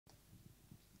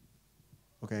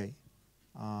Okay.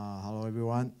 Hello,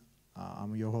 everyone.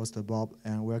 I'm your host, Bob,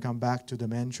 and welcome back to the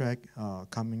main track.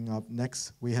 Coming up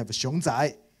next, we have Xiong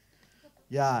Zai.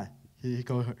 Yeah,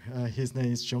 his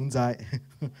name is Xiong Zai.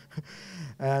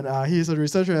 And he's a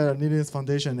researcher at Linux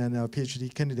Foundation and a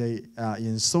PhD candidate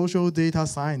in social data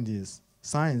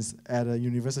science at the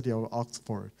University of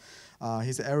Oxford.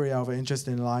 His area of interest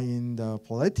lies in the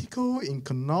political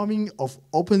economy of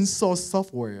open source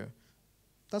software.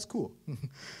 That's cool.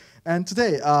 And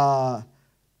today,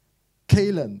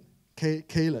 Kalen, okay.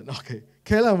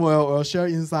 Kalen will share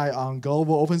insight on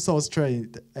global open source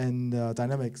trade and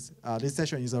dynamics. This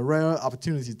session is a rare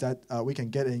opportunity that we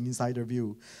can get an insider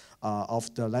view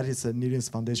of the latest Linux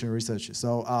Foundation research.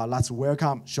 So let's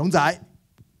welcome Xiong Zai.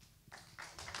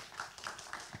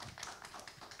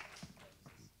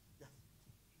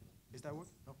 Is that work?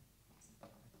 No.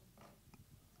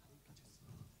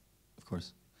 Of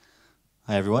course.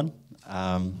 Hi, everyone.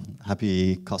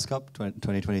 Happy COSCUP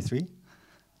 2023.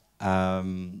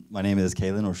 My name is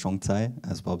Kalen, or Xiong Zai,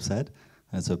 as Bob said.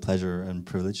 And it's a pleasure and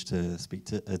privilege to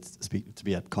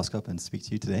be at COSCUP and speak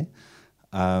to you today.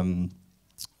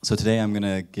 So today I'm going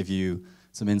to give you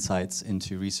some insights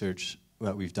into research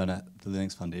that we've done at the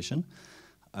Linux Foundation.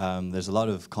 There's a lot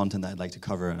of content that I'd like to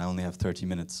cover, and I only have 30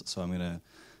 minutes, so I'm going to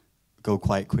go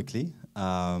quite quickly.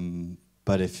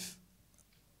 But if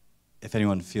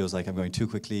anyone feels like I'm going too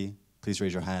quickly, please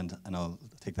raise your hand, and I'll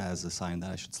take that as a sign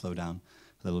that I should slow down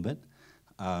a little bit.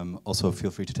 Also, feel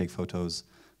free to take photos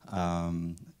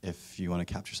if you want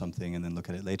to capture something and then look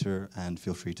at it later, and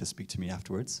feel free to speak to me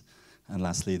afterwards. And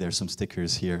lastly, there's some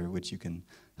stickers here which you can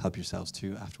help yourselves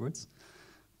to afterwards.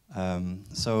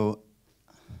 So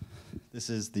this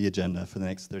is the agenda for the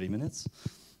next 30 minutes.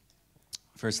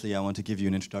 Firstly, I want to give you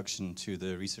an introduction to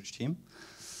the research team.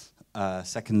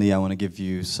 Secondly, I want to give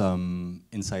you some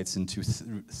insights into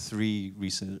three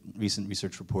recent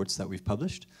research reports that we've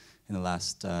published in the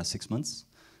last 6 months.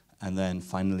 And then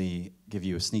finally, give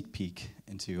you a sneak peek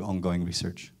into ongoing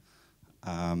research.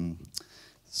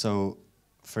 So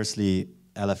firstly,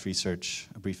 LF Research,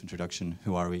 a brief introduction.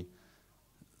 Who are we?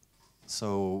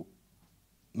 So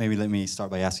maybe let me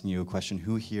start by asking you a question.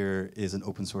 Who here is an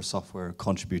open source software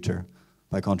contributor?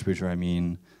 By contributor, I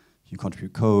mean you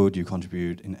contribute code, you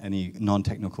contribute in any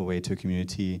non-technical way to a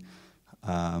community,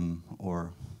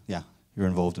 or yeah, you're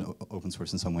involved in open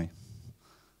source in some way.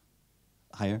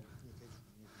 Higher?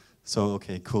 So,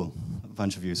 okay, cool, a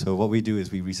bunch of you. So what we do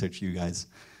is we research you guys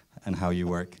and how you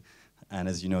work. And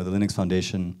as you know, the Linux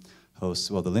Foundation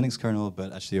hosts, well, the Linux kernel,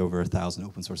 but actually over 1,000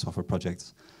 open source software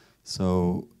projects.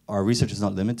 So our research is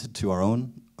not limited to our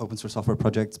own open source software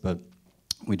projects, but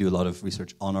we do a lot of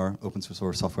research on our open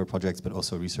source software projects, but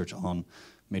also research on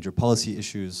major policy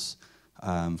issues.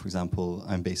 For example,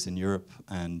 I'm based in Europe,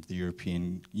 and the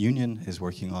European Union is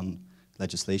working on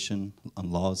legislation,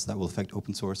 on laws that will affect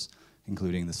open source,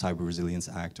 including the Cyber Resilience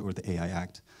Act or the AI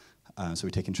Act. So we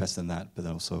take interest in that, but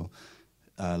also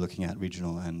looking at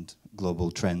regional and global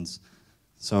trends.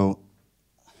 So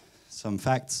some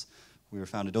facts. We were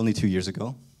founded only 2 years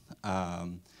ago.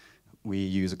 We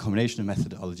use a combination of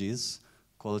methodologies: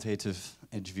 qualitative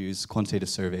interviews, quantitative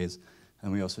surveys,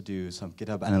 and we also do some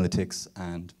GitHub analytics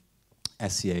and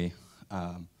SCA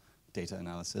data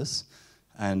analysis.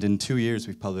 And in 2 years,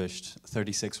 we've published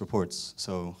 36 reports,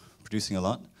 so producing a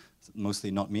lot.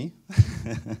 Mostly not me.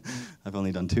 I've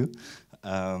only done 2.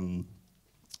 Well,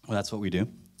 that's what we do.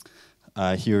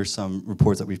 Here are some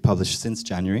reports that we've published since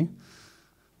January.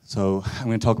 So I'm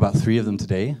going to talk about 3 of them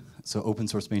today. So open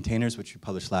source maintainers, which we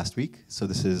published last week. So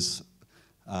this is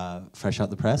fresh out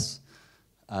the press,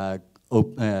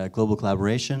 global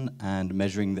collaboration, and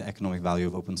measuring the economic value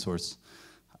of open source.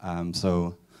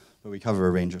 But we cover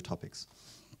a range of topics.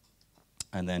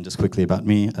 And then just quickly about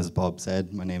me, as Bob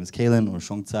said, my name is Kalen, or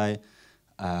Xiong Zai.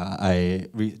 I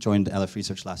joined LF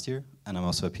Research last year, and I'm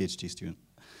also a PhD student.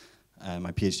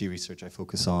 My PhD research, I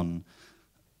focus on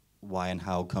why and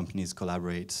how companies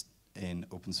collaborate in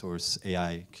open source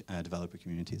AI developer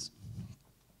communities.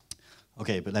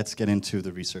 Okay, but let's get into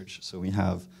the research. So we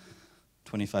have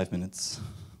 25 minutes.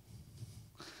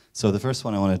 So the first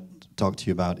one I want to talk to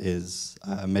you about is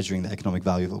measuring the economic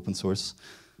value of open source.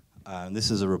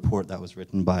 This is a report that was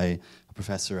written by a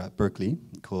professor at Berkeley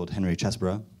called Henry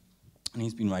Chesborough, and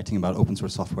he's been writing about open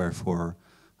source software for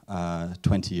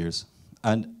 20 years.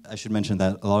 And I should mention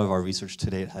that a lot of our research to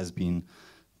date has been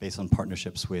based on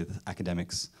partnerships with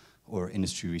academics or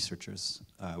industry researchers.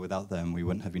 Without them, we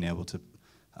wouldn't have been able to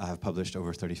have published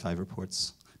over 35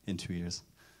 reports in 2 years.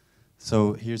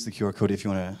 So here's the QR code if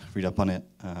you want to read up on it.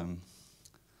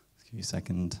 Give you a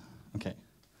second. Okay.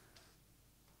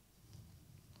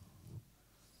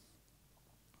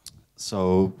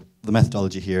 So the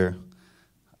methodology here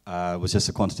was just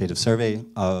a quantitative survey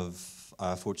of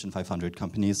Fortune 500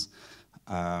 companies.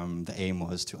 The aim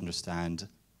was to understand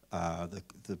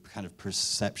the kind of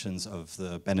perceptions of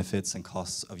the benefits and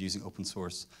costs of using open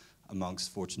source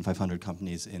amongst Fortune 500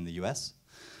 companies in the US.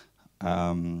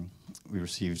 We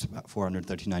received about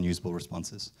 439 usable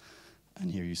responses.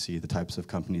 And here you see the types of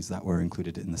companies that were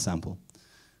included in the sample.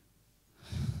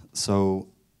 So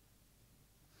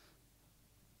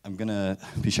I'm going to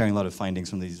be sharing a lot of findings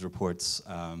from these reports.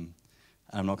 And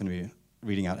I'm not going to be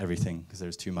reading out everything because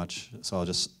there's too much. So I'll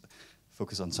just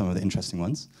focus on some of the interesting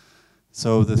ones.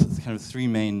 So the kind of three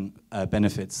main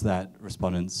benefits that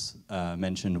respondents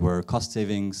mentioned were cost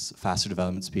savings, faster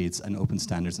development speeds, and open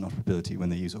standards and interoperability when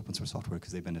they use open source software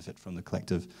because they benefit from the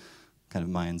collective kind of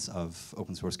minds of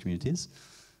open source communities.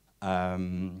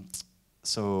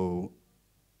 So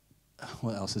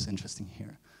what else is interesting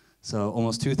here? So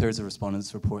almost 2/3 of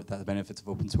respondents report that the benefits of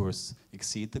open source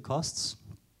exceed the costs.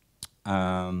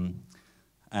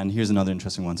 And here's another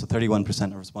interesting one. So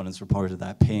 31% of respondents reported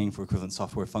that paying for equivalent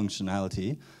software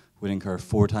functionality would incur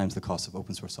 4 times the cost of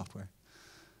open source software.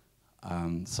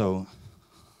 So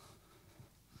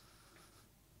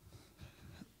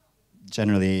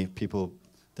generally,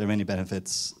 there are many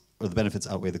benefits, or the benefits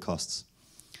outweigh the costs.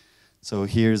 So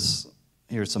here's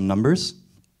some numbers.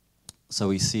 So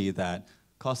we see that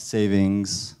cost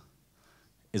savings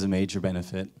is a major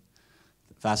benefit.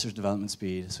 Faster development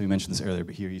speed, so we mentioned this earlier,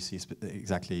 but here you see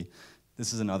exactly,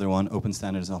 this is another one, open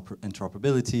standards and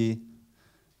interoperability.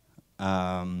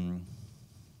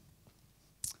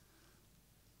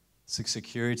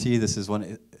 Security, this is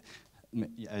one,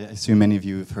 I assume many of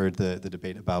you have heard the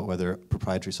debate about whether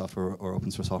proprietary software or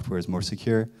open source software is more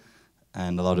secure.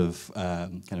 And a lot of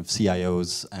kind of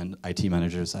CIOs and IT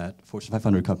managers at Fortune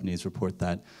 500 companies report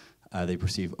that they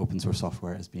perceive open source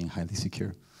software as being highly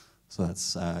secure. So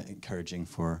that's encouraging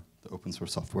for the open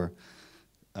source software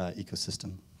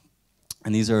ecosystem.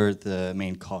 And these are the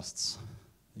main costs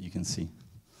that you can see.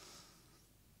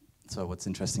 So what's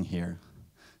interesting here?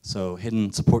 So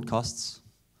hidden support costs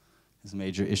is a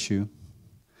major issue.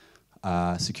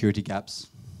 Security gaps.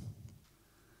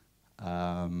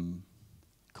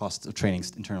 Cost of training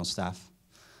internal staff.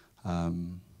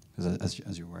 Because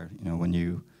as you're aware, when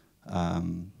you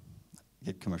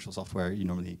get commercial software, you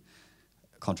normally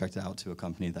contract it out to a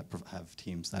company that have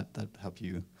teams that help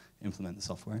you implement the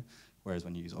software. Whereas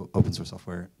when you use open source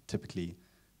software, typically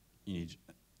you need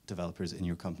developers in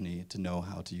your company to know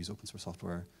how to use open source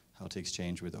software, how to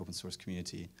exchange with the open source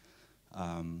community.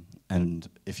 And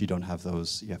if you don't have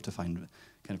those, you have to find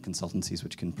kind of consultancies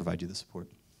which can provide you the support.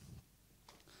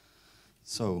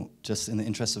 So just in the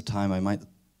interest of time, I might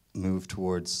move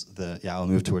towards I'll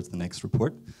move towards the next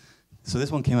report. So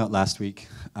this one came out last week.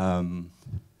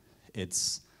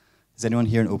 Is anyone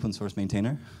here an open source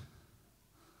maintainer?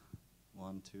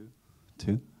 1,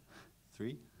 2,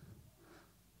 3.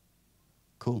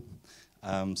 Cool.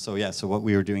 So what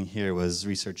we were doing here was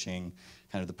researching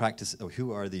kind of the practice of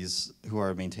who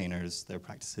are maintainers, their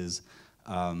practices,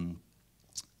 and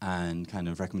kind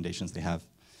of recommendations they have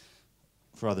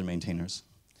for other maintainers.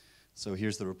 So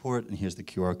here's the report, and here's the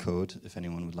QR code if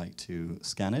anyone would like to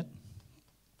scan it.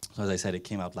 So as I said, it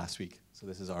came out last week. So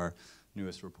this is our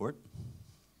newest report.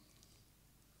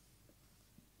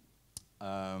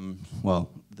 Well,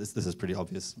 this is pretty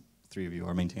obvious. 3 of you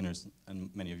are maintainers, and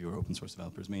many of you are open source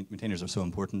developers. Maintainers are so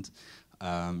important.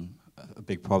 A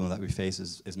big problem that we face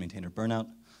is maintainer burnout,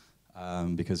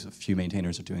 because a few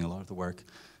maintainers are doing a lot of the work.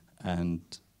 And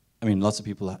I mean, lots of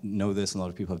people know this, and a lot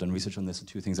of people have done research on this. And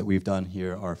 2 things that we've done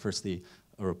here are, firstly,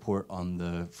 a report on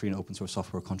the Free and Open Source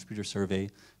Software Contributor Survey,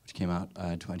 which came out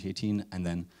in 2018, and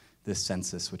then this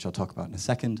census, which I'll talk about in a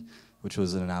second, which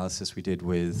was an analysis we did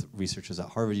with researchers at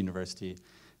Harvard University,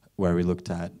 where we looked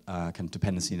at kind of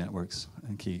dependency networks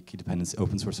and key dependency,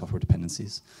 open source software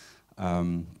dependencies.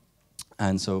 And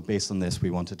so based on this,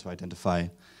 we wanted to identify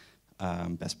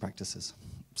best practices.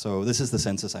 So this is the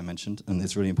census I mentioned, and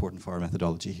it's really important for our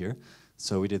methodology here.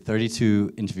 So we did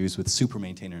 32 interviews with super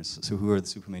maintainers. So who are the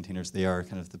super maintainers? They are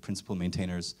kind of the principal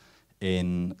maintainers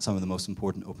in some of the most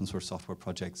important open source software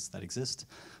projects that exist.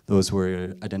 Those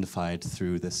were identified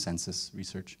through this census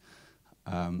research.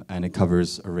 And it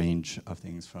covers a range of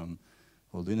things from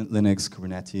Linux,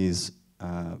 Kubernetes,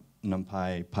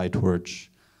 NumPy, PyTorch,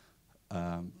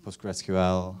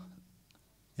 PostgreSQL.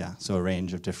 Yeah, so a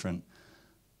range of different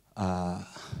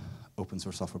open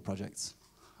source software projects.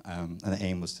 And the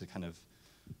aim was to kind of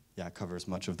cover as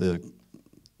much of the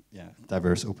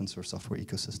diverse open source software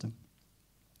ecosystem.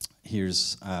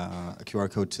 Here's a QR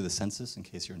code to the census in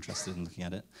case you're interested in looking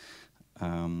at it.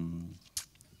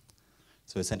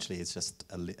 So essentially, it's just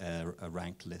a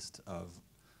ranked list of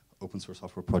open source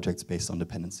software projects based on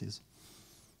dependencies.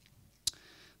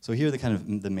 So here are the kind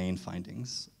of the main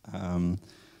findings. I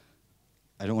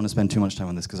don't want to spend too much time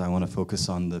on this because I want to focus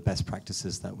on the best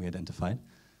practices that we identified.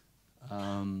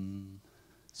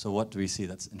 So what do we see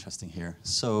that's interesting here?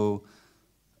 So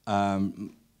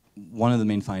one of the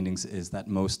main findings is that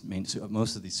most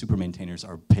of these super maintainers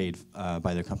are paid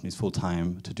by their companies full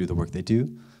time to do the work they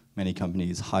do. Many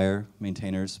companies hire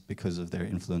maintainers because of their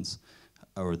influence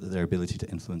or their ability to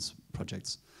influence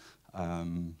projects.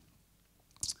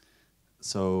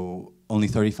 So only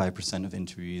 35% of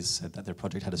interviewees said that their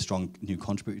project had a strong new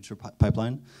contributor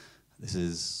pipeline. This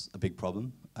is a big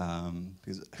problem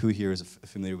because who here is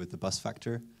familiar with the bus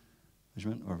factor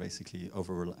measurement, or basically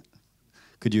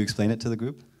could you explain it to the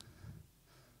group?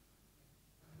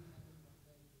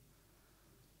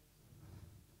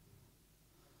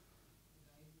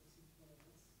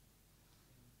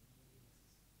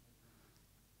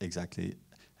 Exactly.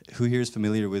 Who here is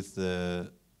familiar with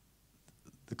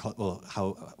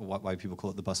why people call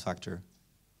it the bus factor?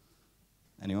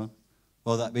 Anyone?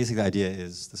 Well, that basically the idea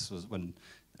is, this was when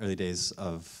early days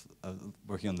of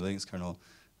working on the Linux kernel,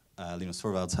 Linus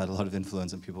Torvalds had a lot of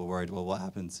influence, and people were worried, well, what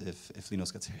happens if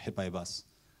Linus gets hit by a bus?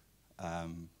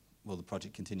 Will the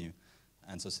project continue?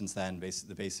 And so since then,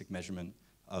 the basic measurement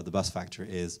of the bus factor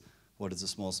is what is the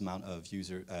smallest amount of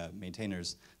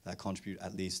maintainers that contribute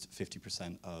at least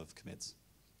 50% of commits.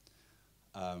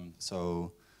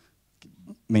 So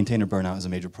maintainer burnout is a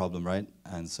major problem, right?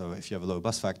 And so if you have a low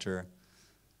bus factor,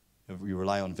 if you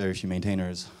rely on very few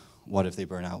maintainers, what if they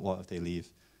burn out? What if they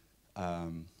leave?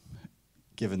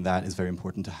 Given that, it's very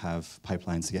important to have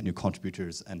pipelines to get new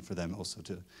contributors and for them also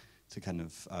to kind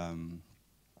of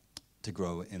to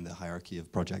grow in the hierarchy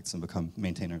of projects and become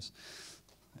maintainers.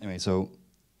 Anyway, so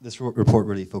this report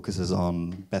really focuses on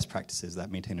best practices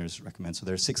that maintainers recommend. So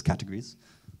there are 6 categories.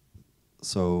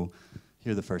 So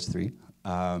here are the first 3.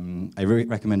 I really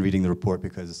recommend reading the report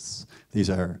because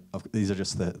these are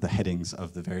just the headings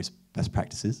of the various best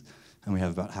practices, and we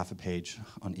have about half a page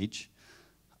on each.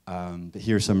 But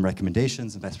here are some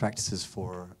recommendations and best practices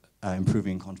for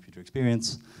improving contributor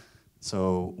experience.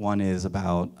 So one is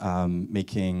about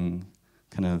making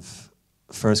kind of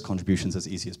first contributions as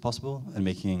easy as possible and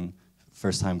making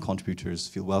first-time contributors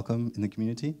feel welcome in the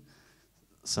community.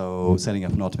 So setting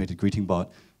up an automated greeting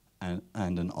bot and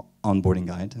an onboarding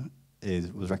guide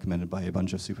was recommended by a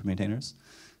bunch of super maintainers.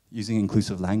 Using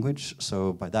inclusive language,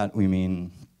 so by that we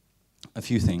mean a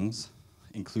few things,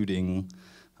 including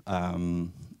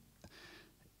one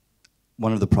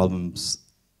of the problems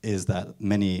is that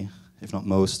many, if not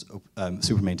most,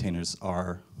 super maintainers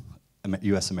are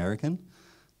US American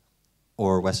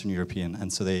or Western European,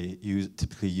 and so they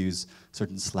typically use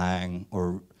certain slang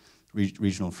or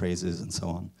regional phrases and so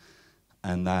on.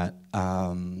 And that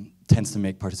tends to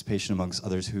make participation amongst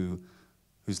others whose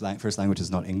first language is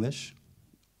not English,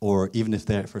 or even if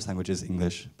their first language is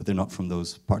English, but they're not from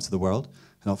those parts of the world,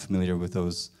 they're not familiar with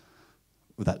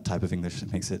that type of English,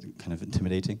 it makes it kind of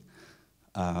intimidating.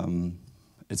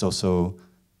 It's also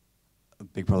a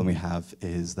big problem we have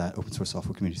is that open source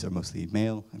software communities are mostly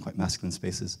male and quite masculine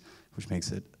spaces, which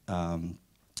makes it often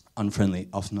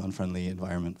unfriendly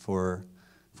environment for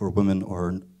women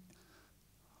or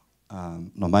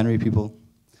non-binary people,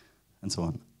 and so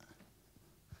on.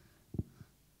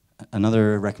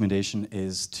 Another recommendation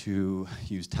is to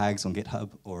use tags on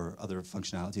GitHub or other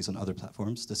functionalities on other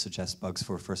platforms to suggest bugs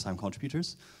for first-time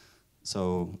contributors.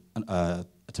 So a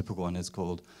typical one is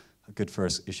called a good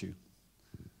first issue.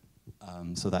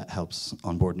 So that helps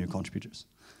onboard new contributors.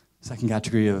 Second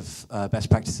category of best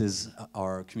practices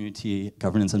are community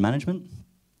governance and management.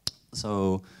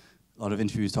 So a lot of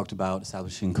interviews talked about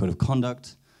establishing code of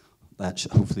conduct. That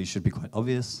hopefully should be quite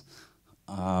obvious.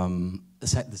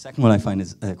 The second one I find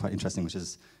is quite interesting, which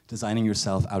is designing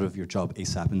yourself out of your job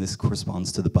ASAP, and this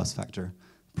corresponds to the bus factor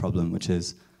problem, which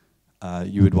is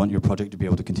you would want your project to be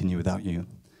able to continue without you.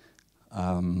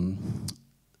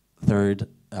 Third,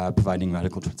 providing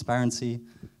radical transparency,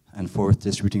 and fourth,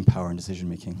 distributing power and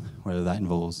decision-making, whether that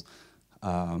involves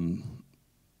kind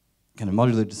of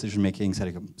modular decision-making,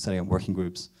 setting up working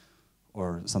groups,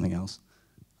 or something else.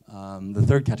 The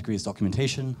third category is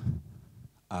documentation.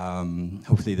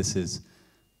 Hopefully this is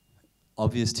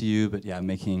obvious to you, but yeah,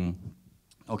 making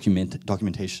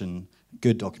documentation,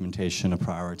 good documentation a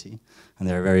priority. And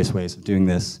there are various ways of doing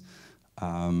this.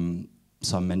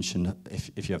 Some mentioned,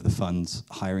 if you have the funds,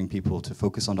 hiring people to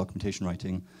focus on documentation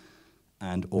writing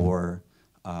and or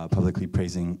publicly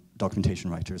praising documentation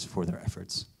writers for their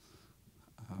efforts.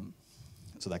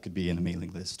 So that could be in a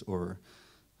mailing list or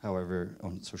however,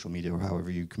 on social media or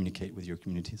however you communicate with your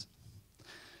communities.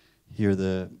 Here are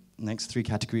the next three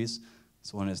categories.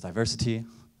 So one is diversity,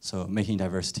 so making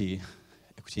diversity,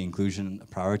 equity, inclusion a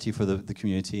priority for the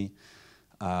community,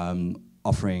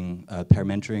 offering peer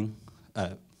mentoring,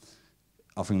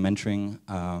 offering mentoring,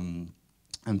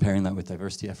 and pairing that with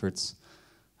diversity efforts,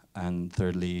 and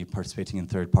thirdly, participating in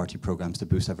third-party programs to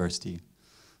boost diversity.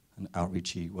 And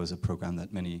Outreachy was a program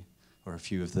that many, or a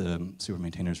few of the super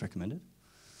maintainers recommended.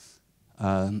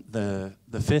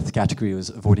 The fifth category was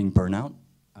avoiding burnout.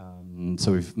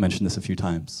 So we've mentioned this a few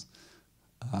times.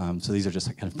 So these are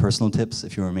just kind of personal tips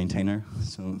if you're a maintainer.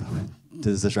 So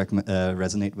does this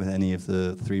resonate with any of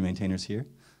the three maintainers here?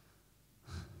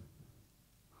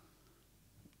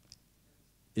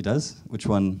 It does? Which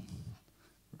one?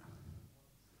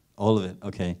 All of it,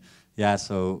 okay. Yeah,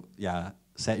 so yeah,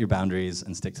 set your boundaries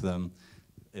and stick to them.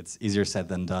 It's easier said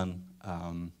than done.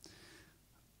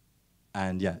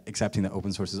 And yeah, accepting that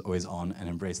open source is always on and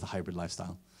embrace the hybrid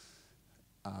lifestyle.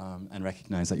 And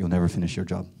recognize that you'll never finish your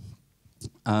job.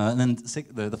 And then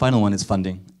the final one is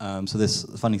funding. So this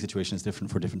funding situation is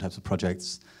different for different types of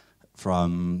projects,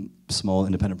 from small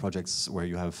independent projects where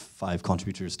you have 5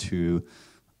 contributors to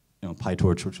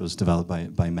PyTorch, which was developed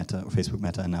by Meta, or Facebook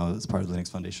Meta, and now it's part of the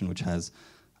Linux Foundation, which has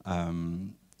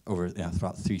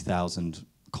about 3,000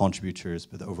 contributors,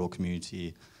 but the overall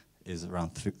community is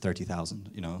around 30,000.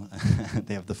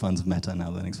 They have the funds of Meta and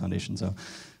now the Linux Foundation. So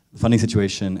the funding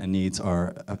situation and needs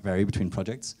vary between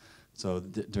projects. So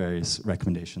the various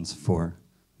recommendations for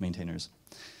maintainers.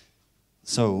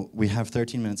 So we have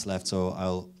 13 minutes left, so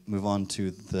I'll move on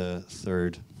to the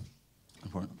third.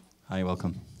 Hi,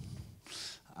 welcome.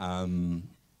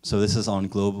 So this is on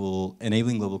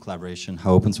enabling global collaboration,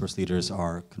 how open source leaders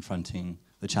are confronting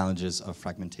the challenges of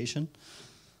fragmentation.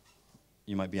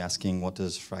 You might be asking, what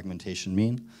does fragmentation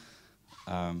mean?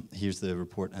 Here's the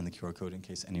report and the QR code in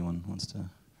case anyone wants to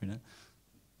read it.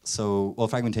 So, well,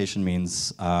 fragmentation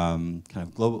means kind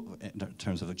of global in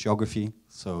terms of geography,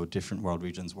 so different world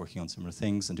regions working on similar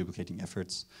things and duplicating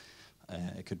efforts.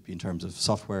 It could be in terms of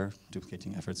software,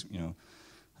 duplicating efforts,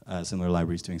 similar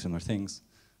libraries doing similar things.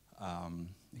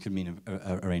 It could mean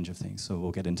a range of things, so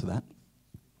we'll get into that.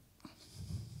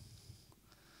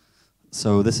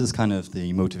 So this is kind of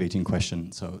the motivating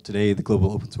question. So today, the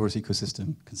global open source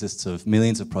ecosystem consists of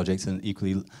millions of projects and an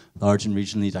equally large and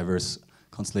regionally diverse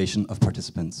constellation of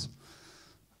participants.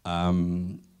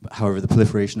 However, the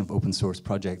proliferation of open source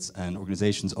projects and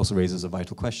organizations also raises a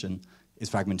vital question: is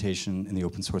fragmentation in the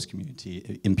open source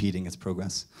community impeding its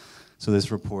progress? So this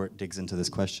report digs into this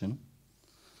question.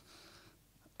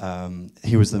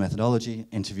 Here was the methodology: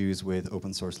 interviews with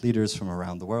open source leaders from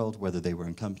around the world, whether they were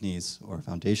in companies or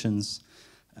foundations.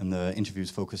 And the interviews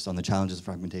focused on the challenges of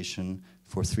fragmentation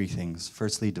for 3 things.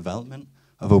 Firstly, development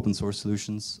of open source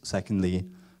solutions. Secondly,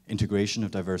 integration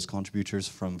of diverse contributors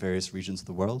from various regions of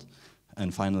the world.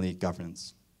 And finally,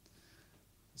 governance.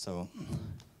 So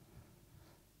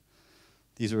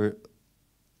these were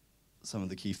some of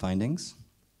the key findings.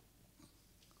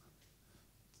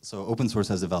 So open source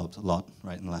has developed a lot,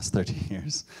 right, in the last 30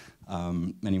 years.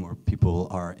 Many more people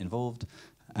are involved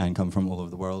and come from all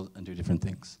over the world and do different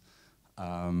things.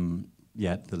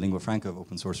 Yet the lingua franca of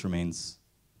open source remains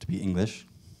to be English.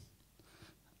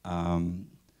 And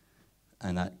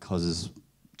that causes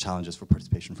challenges for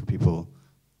participation for people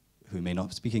who may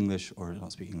not speak English or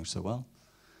not speak English so well.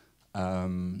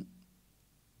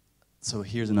 So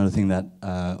here's another thing that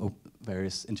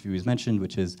various interviewees mentioned,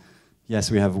 which is,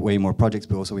 yes, we have way more projects,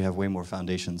 but also we have way more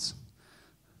foundations.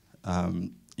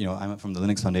 I'm from the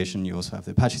Linux Foundation. You also have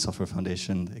the Apache Software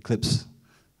Foundation, the Eclipse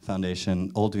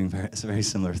Foundation, all doing very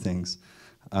similar things.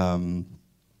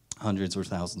 Hundreds or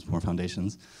thousands more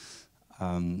foundations.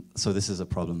 So this is a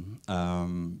problem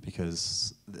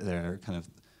because there are kind of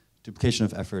duplication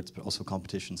of efforts, but also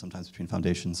competition sometimes between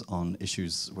foundations on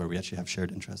issues where we actually have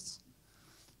shared interests.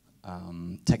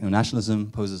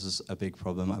 Techno-nationalism poses a big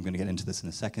problem. I'm going to get into this in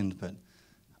a second, but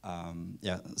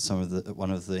yeah,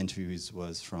 one of the interviewees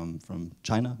was from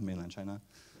China, mainland China,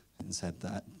 and said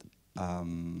that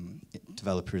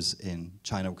developers in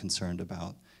China were concerned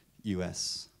about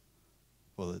the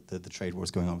trade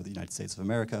wars going on with the United States of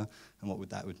America, and what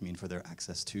that would mean for their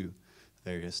access to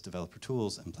various developer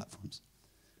tools and platforms.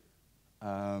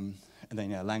 And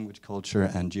then, yeah, language, culture,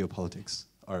 and geopolitics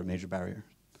are a major barrier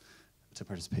to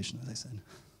participation, as I said.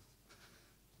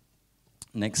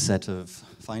 Next set of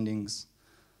findings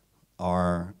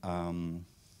are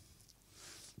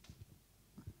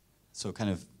so kind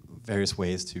of various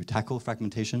ways to tackle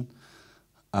fragmentation.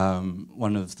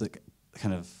 One of the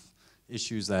kind of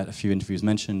issues that a few interviews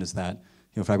mentioned is that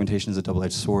fragmentation is a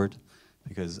double-edged sword.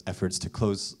 because efforts to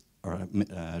close or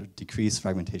decrease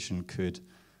fragmentation could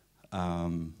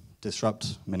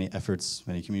disrupt many efforts,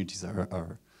 many communities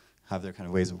that have their kind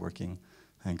of ways of working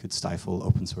and could stifle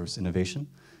open source innovation.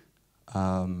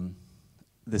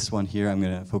 This one here I'm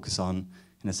going to focus on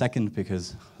in a second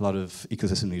because a lot of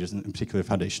ecosystem leaders, in particular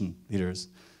foundation leaders,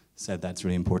 said that's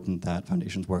really important that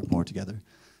foundations work more together.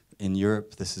 In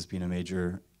Europe, this has been a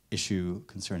major issue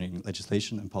concerning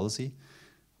legislation and policy,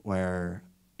 where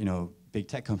big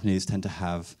tech companies tend to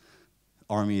have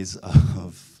armies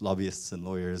of lobbyists and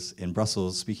lawyers in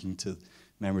Brussels speaking to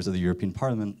members of the European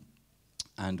Parliament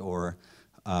and/or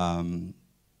kind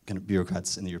of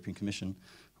bureaucrats in the European Commission,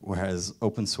 whereas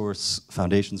open source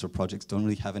foundations or projects don't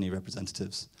really have any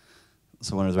representatives.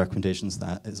 So one of the recommendations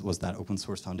was that open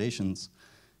source foundations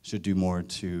should do more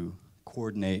to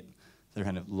coordinate their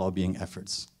kind of lobbying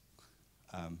efforts.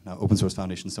 Now, open source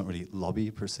foundations don't really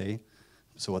lobby per se,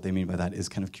 so what they mean by that is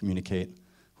kind of communicate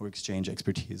or exchange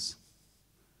expertise.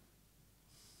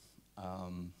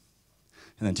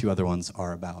 And then two other ones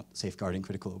are about safeguarding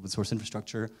critical open source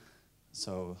infrastructure,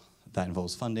 so that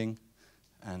involves funding,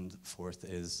 and fourth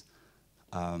is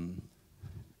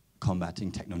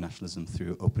combating techno-nationalism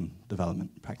through open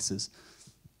development practices.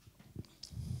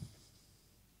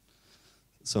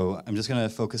 So I'm just going to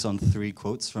focus on 3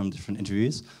 quotes from different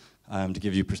interviews to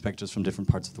give you perspectives from different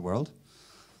parts of the world.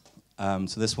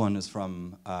 So this one is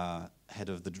from head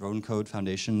of the Drone Code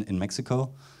Foundation in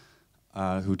Mexico,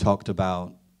 who talked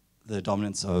about the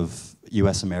dominance of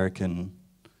US-American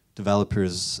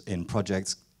developers in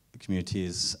projects,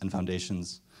 communities, and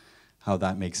foundations, how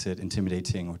that makes it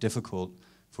intimidating or difficult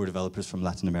for developers from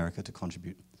Latin America to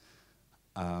contribute.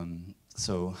 And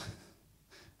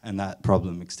that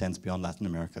problem extends beyond Latin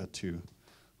America to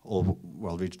all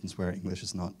world regions where English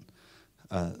is not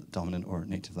a dominant or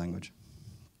native language.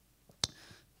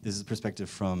 This is a perspective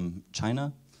from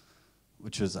China,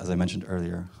 which was, as I mentioned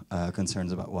earlier,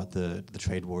 concerns about what the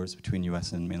trade wars between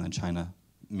US and mainland China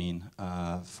mean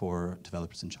for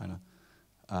developers in China.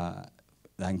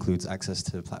 That includes access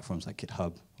to platforms like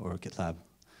GitHub or GitLab,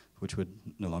 which would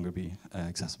no longer be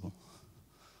accessible.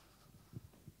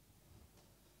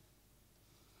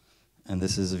 And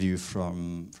this is a view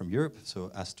from Europe.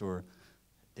 So Astor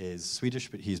is Swedish,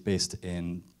 but he's based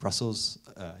in Brussels.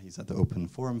 He's at the Open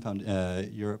Forum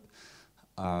Europe.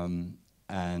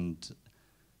 And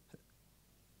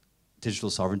digital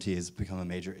sovereignty has become a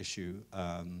major issue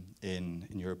in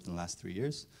Europe in the last 3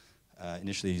 years.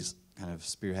 Initially, it's kind of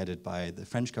spearheaded by the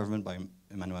French government, by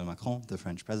Emmanuel Macron, the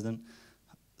French president,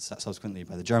 subsequently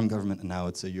by the German government, and now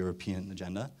it's a European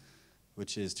agenda,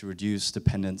 which is to reduce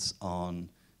dependence on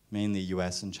mainly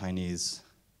US and Chinese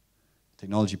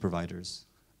technology providers,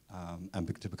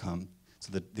 and to become,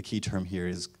 so the key term here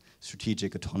is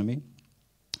strategic autonomy.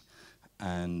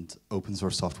 And open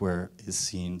source software is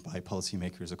seen by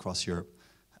policymakers across Europe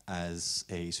as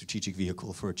a strategic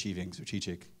vehicle for achieving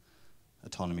strategic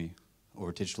autonomy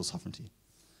or digital sovereignty.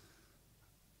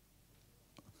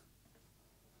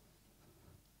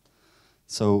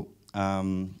 So,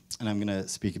 and I'm going to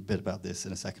speak a bit about this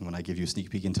in a second when I give you a sneak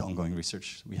peek into ongoing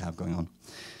research we have going on.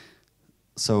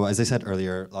 So, as I said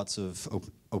earlier, lots of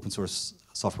open source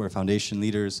software foundation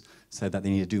leaders said that they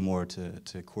need to do more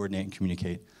to coordinate and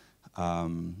communicate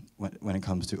when it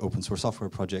comes to open source software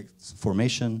projects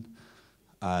formation,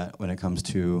 when it comes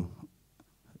to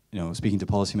speaking to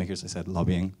policymakers. I said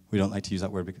lobbying. We don't like to use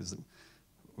that word because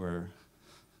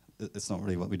it's not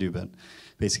really what we do, but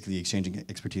basically exchanging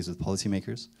expertise with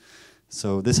policymakers.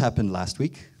 So this happened last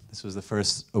week. This was the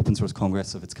first open source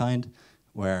congress of its kind,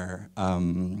 where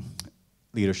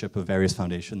leadership of various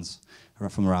foundations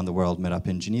from around the world met up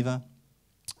in Geneva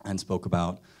and spoke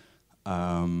about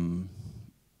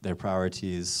their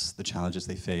priorities, the challenges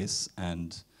they face,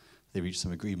 and they reached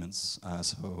some agreements.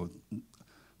 So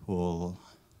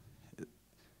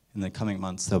in the coming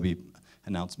months, there'll be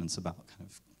announcements about kind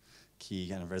of key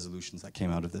kind of resolutions that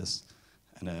came out of this,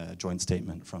 and a joint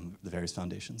statement from the various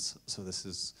foundations. So this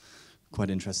is quite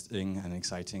interesting and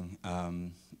exciting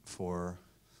for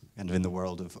kind of in the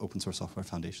world of open source software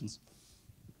foundations.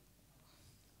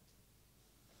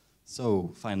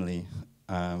 So finally,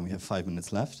 we have 5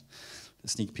 minutes left. A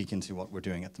sneak peek into what we're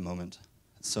doing at the moment.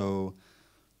 So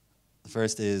the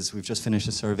first is we've just finished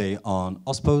a survey on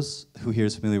OSPOs. Who here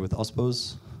is familiar with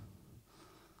OSPOs?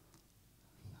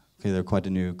 Okay, they're quite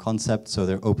a new concept. So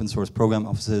they're open source program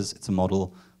offices. It's a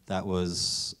model that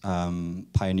was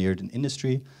pioneered in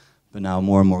industry, but now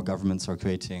more and more governments are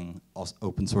creating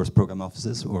open source program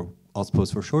offices, or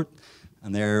OSPOs for short,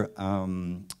 and they're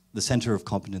the center of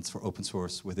competence for open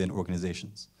source within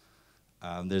organizations.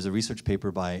 There's a research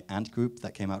paper by Ant Group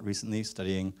that came out recently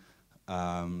studying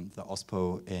the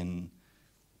OSPO in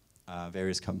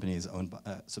various companies owned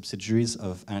by subsidiaries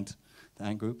of the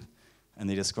Ant Group. And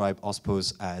they describe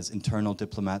OSPOs as internal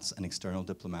diplomats and external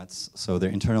diplomats. So they're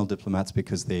internal diplomats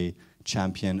because they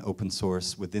champion open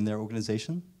source within their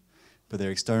organization, but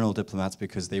they're external diplomats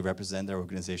because they represent their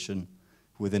organization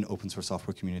within open source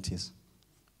software communities.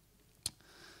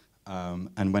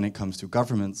 And when it comes to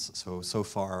governments, so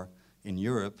far in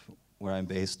Europe, where I'm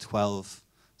based, 12,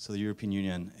 so the European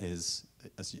Union is,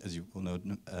 as you will know,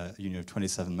 a union of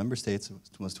 27 member states.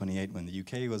 It was 28 when the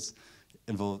UK was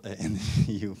involved in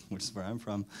the EU, which is where I'm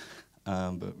from,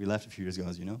 but we left a few years ago,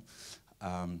 as you know.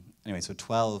 Anyway, so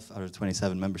 12 out of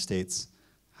 27 member states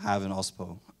have an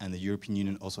OSPO, and the European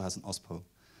Union also has an OSPO.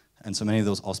 And so many of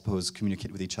those OSPOs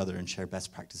communicate with each other and share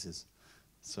best practices.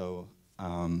 So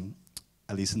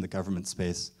at least in the government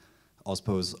space,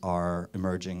 OSPOs are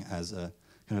emerging as a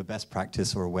kind of a best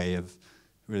practice or a way of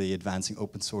really advancing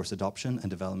open source adoption and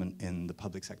development in the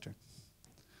public sector.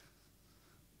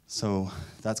 So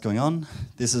that's going on.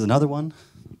 This is another one.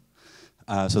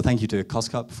 So thank you to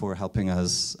COSCUP for helping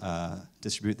us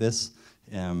distribute this.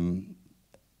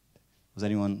 Was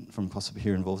anyone from COSCUP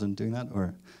here involved in doing that?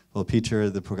 Or, well, Peter,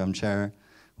 the program chair,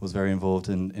 was very involved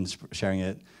in sharing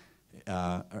it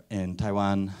in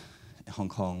Taiwan, Hong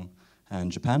Kong,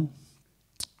 and Japan.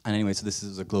 And anyway, so this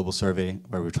is a global survey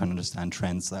where we're trying to understand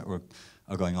trends that are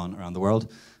going on around the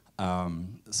world.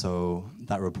 So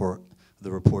that report,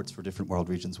 the reports for different world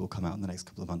regions will come out in the next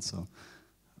couple of months, so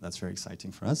that's very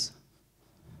exciting for us.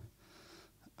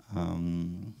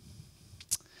 And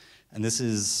this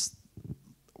is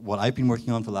what I've been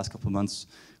working on for the last couple of months,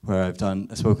 where I've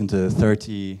spoken to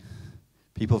 30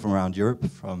 people from around Europe,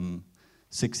 from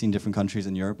 16 different countries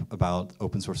in Europe, about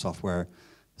open source software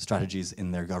strategies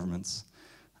in their governments.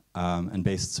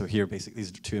 So here, basically, these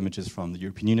are two images from the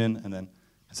European Union, and then,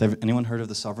 has anyone heard of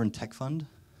the Sovereign Tech Fund?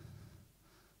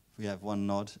 We have one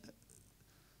nod.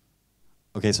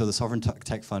 Okay, so the Sovereign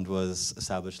Tech Fund was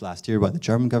established last year by the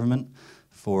German government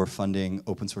for funding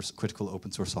critical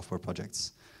open source software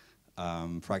projects,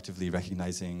 proactively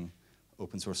recognizing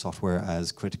open source software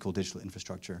as critical digital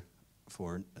infrastructure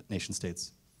for nation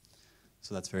states.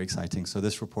 So that's very exciting. So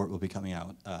this report will be coming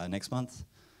out next month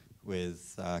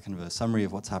with kind of a summary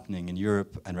of what's happening in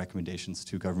Europe and recommendations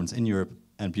to governments in Europe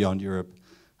and beyond Europe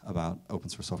about open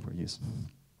source software use.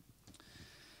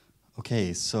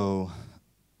 Okay, so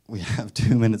we have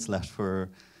 2 minutes left for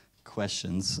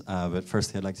questions, but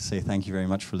firstly I'd like to say thank you very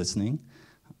much for listening.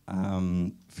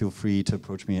 Feel free to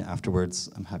approach me afterwards.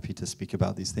 I'm happy to speak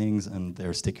about these things, and there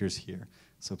are stickers here,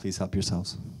 so please help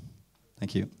yourselves.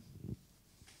 Thank you.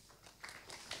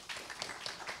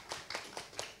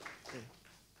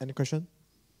 Any question?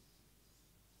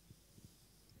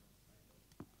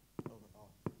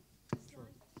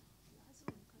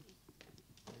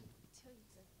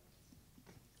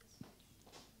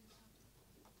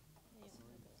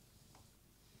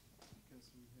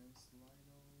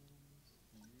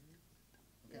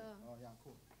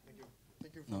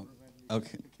 No.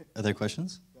 Okay. Are there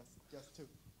questions? Yes, just two.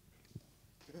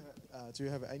 Do you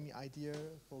have any idea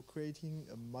for creating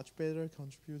a much better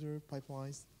contributor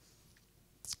pipelines?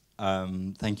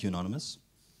 Thank you, Anonymous.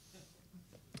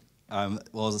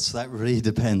 Well, so that really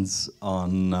depends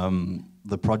on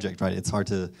the project, right? It's hard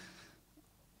to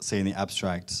say in the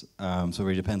abstract. So it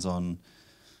really depends on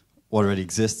what already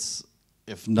exists.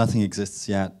 If nothing exists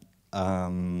yet,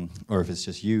 or if it's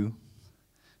just you,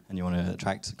 and you want to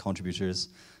attract contributors,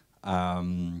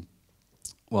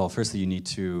 well, firstly, you need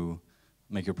to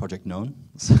make your project known.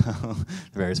 So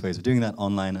various ways of doing that,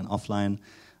 online and offline.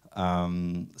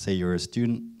 Say you're a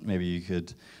student, maybe you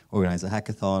could organize a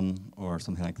hackathon or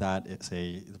something like that.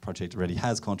 Say the project already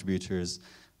has contributors,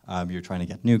 you're trying to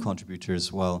get new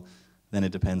contributors. Well, then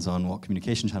it depends on what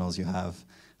communication channels you have.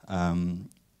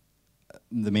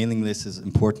 The mailing list is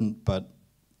important, but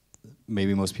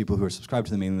maybe most people who are subscribed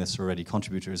to the mailing list are already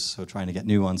contributors, so trying to get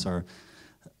new ones are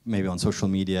maybe on social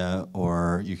media,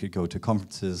 or you could go to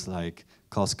conferences like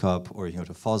COSCUP, or you go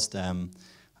to FOSDEM,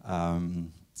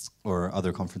 or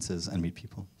other conferences and meet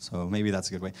people. So maybe that's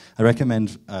a good way. I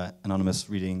recommend Anonymous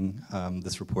reading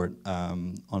this report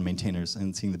on maintainers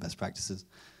and seeing the best practices.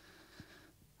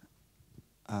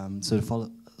 So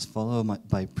to follow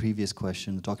my previous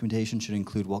question, the documentation should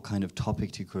include what kind of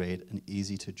topic to create an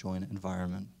easy-to-join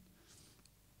environment.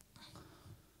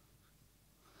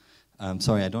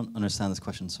 Sorry, I don't understand this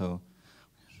question, so.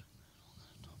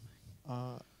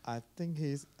 I think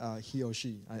he or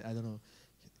she, I don't know.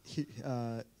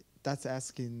 That's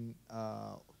asking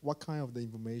what kind of the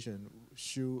information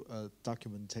should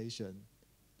documentation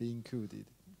be included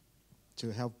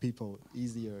to help people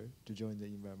easier to join the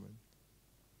environment?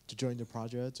 to join the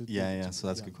project? So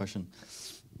that's a good question.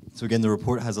 So again, the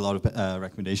report has a lot of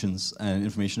recommendations and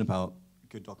information about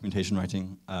good documentation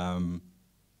writing.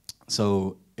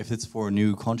 So if it's for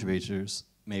new contributors,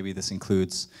 maybe this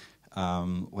includes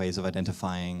ways of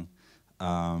identifying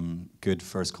good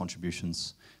first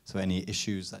contributions. So any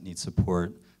issues that need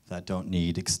support that don't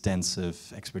need extensive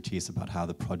expertise about how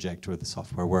the project or the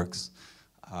software works,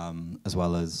 as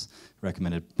well as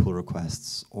recommended pull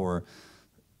requests, or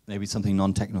maybe something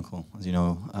non-technical. As you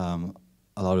know,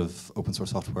 a lot of open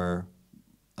source software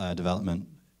development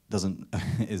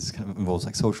involves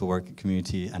like social work,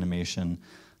 community animation,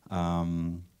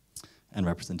 and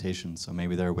representation. So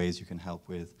maybe there are ways you can help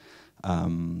with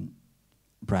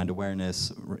brand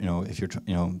awareness. If you're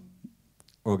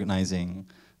organizing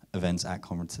events at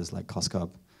conferences like COSCUP,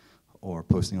 or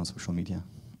posting on social media.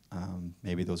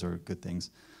 Maybe those are good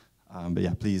things. But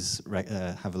yeah, please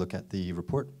have a look at the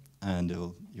report, and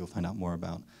you'll find out more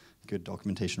about good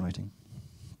documentation writing.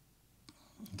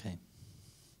 Okay.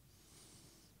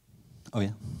 Oh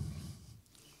yeah.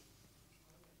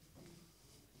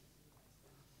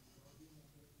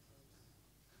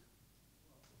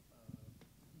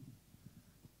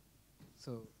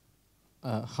 So,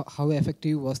 how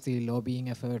effective was the lobbying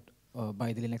effort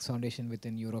by the Linux Foundation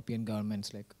within European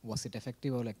governments? Like, was it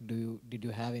effective, or like, did you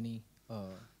have any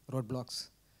roadblocks?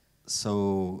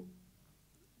 So,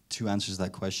 two answers to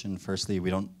that question. Firstly,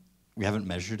 we haven't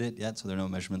measured it yet, so there are no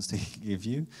measurements to give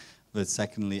you. But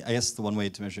secondly, I guess the one way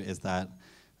to measure it is that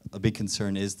a big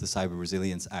concern is the Cyber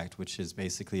Resilience Act, which is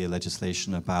basically a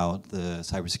legislation about the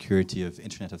cybersecurity of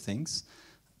Internet of Things.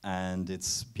 And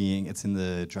it's in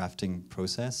the drafting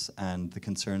process, and the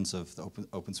concerns of the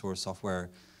open source software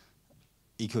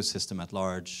ecosystem at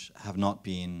large have not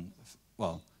been,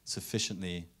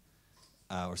 sufficiently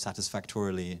or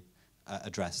satisfactorily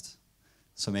addressed.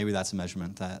 So maybe that's a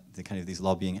measurement that these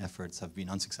lobbying efforts have been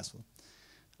unsuccessful.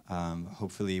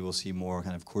 Hopefully we'll see more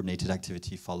kind of coordinated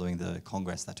activity following the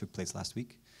Congress that took place last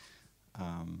week.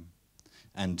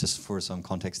 And just for some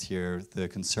context here, the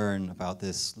concern about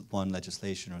this one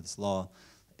legislation or this law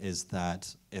is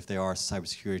that if there are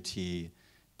cybersecurity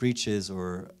breaches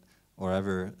or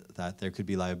ever, that there could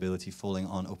be liability falling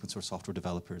on open source software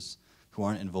developers who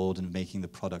aren't involved in making the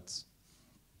products.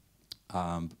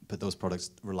 But those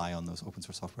products rely on those open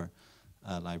source software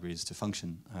libraries to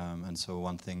function. And so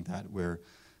one thing that we're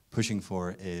pushing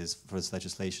for is for this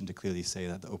legislation to clearly say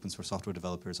that the open source software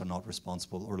developers are not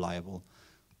responsible or liable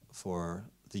for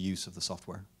the use of the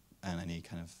software and any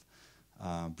kind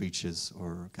of breaches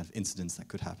or kind of incidents that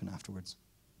could happen afterwards.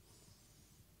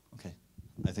 Okay,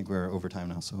 I think we're over time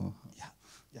now, so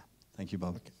yeah. Thank you,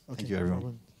 Bob. Okay. Thank you,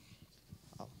 everyone.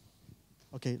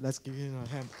 Okay, let's give him a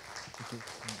hand. Thank you.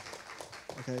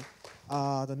 Okay,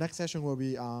 the next session will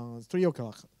be on 3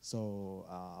 o'clock, so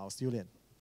I'll see you then.